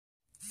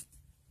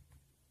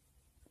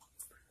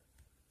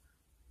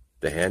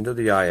The hand of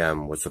the I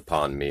Am was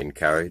upon me and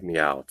carried me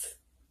out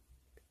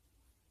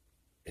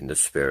in the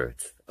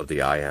spirit of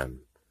the I Am,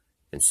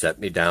 and set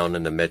me down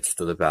in the midst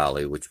of the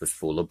valley, which was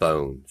full of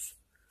bones.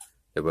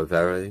 There were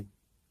very,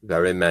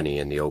 very many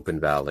in the open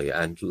valley,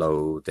 and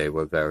lo, they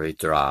were very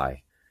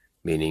dry,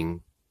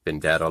 meaning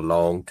been dead a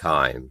long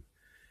time.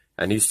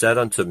 And he said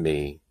unto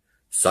me,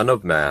 Son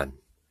of man,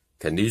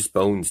 can these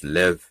bones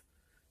live?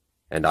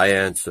 And I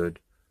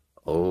answered,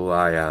 O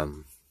I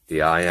Am,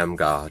 the I Am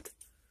God,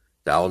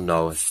 thou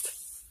knowest.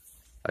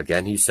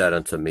 Again he said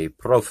unto me,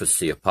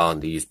 Prophesy upon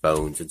these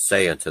bones, and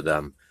say unto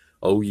them,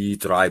 O ye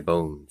dry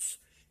bones,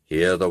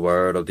 hear the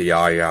word of the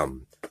I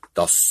Am.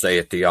 Thus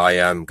saith the I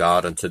Am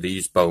God unto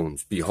these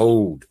bones,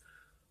 Behold,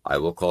 I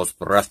will cause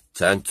breath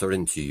to enter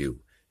into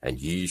you, and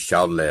ye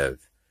shall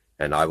live.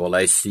 And I will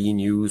lay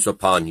sinews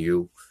upon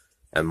you,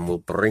 and will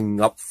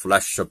bring up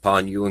flesh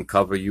upon you, and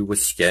cover you with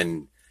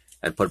skin,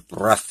 and put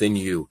breath in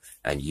you,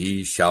 and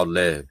ye shall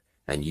live.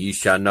 And ye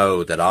shall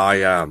know that I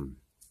am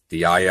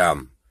the I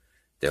Am.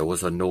 There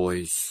was a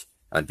noise,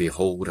 and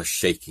behold a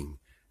shaking,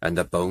 and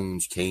the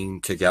bones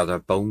came together,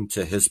 bone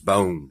to his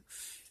bone.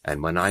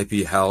 And when I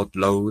beheld,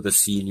 lo, the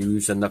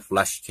sinews and the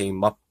flesh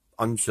came up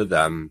unto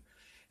them,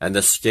 and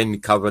the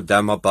skin covered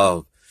them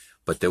above,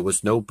 but there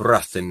was no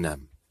breath in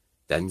them.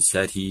 Then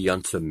said he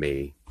unto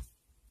me,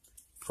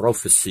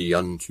 Prophesy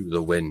unto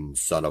the wind,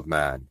 Son of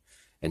man,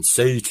 and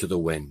say to the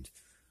wind,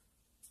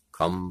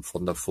 Come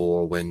from the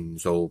four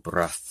winds, O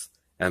breath,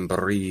 and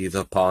breathe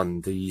upon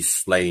these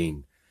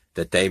slain,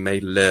 that they may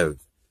live.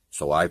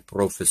 So I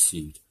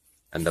prophesied,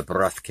 and the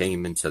breath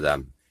came into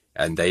them,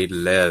 and they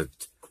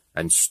lived,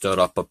 and stood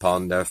up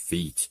upon their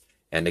feet,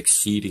 an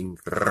exceeding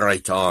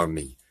great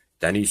army.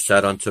 Then he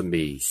said unto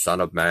me, Son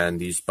of man,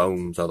 these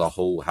bones are the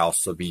whole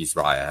house of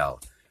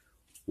Israel.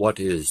 What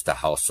is the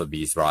house of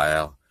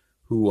Israel?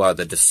 Who are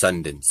the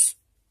descendants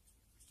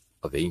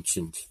of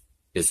ancient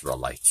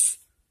Israelites?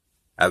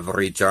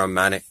 Every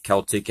Germanic,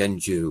 Celtic,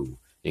 and Jew,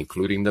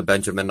 including the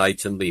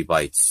Benjaminites and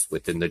Levites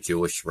within the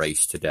Jewish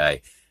race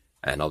today,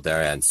 and of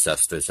their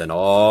ancestors, and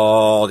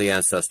all the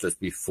ancestors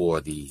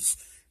before these.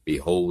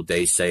 Behold,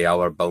 they say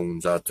our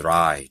bones are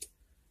dried,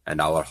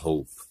 and our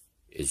hope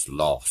is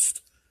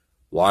lost.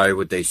 Why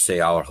would they say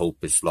our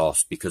hope is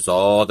lost? Because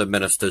all the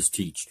ministers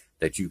teach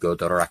that you go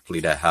directly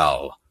to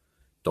hell.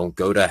 Don't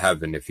go to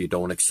heaven if you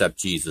don't accept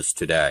Jesus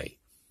today.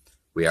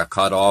 We are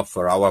cut off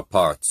for our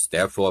parts.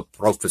 Therefore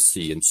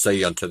prophesy, and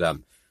say unto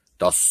them,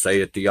 Thus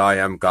saith the I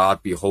Am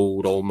God,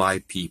 Behold, O my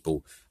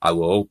people, I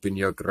will open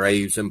your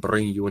graves, and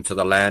bring you into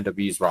the land of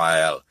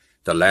Israel,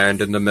 the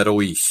land in the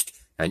Middle East,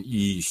 and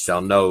ye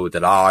shall know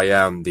that I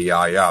am the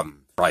I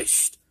Am,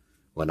 Christ.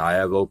 When I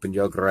have opened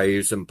your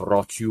graves, and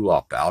brought you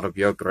up out of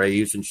your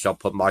graves, and shall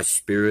put my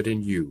spirit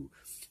in you,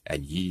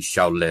 and ye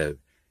shall live,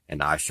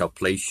 and I shall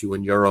place you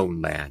in your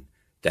own land,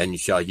 then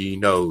shall ye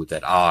know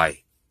that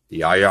I,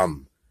 the I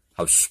Am,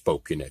 have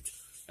spoken it,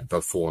 and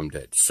performed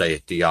it,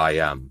 saith the I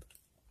Am.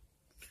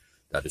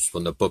 That is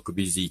from the book of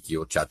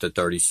Ezekiel, chapter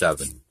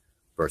 37,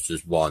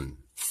 verses 1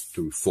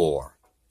 through 4.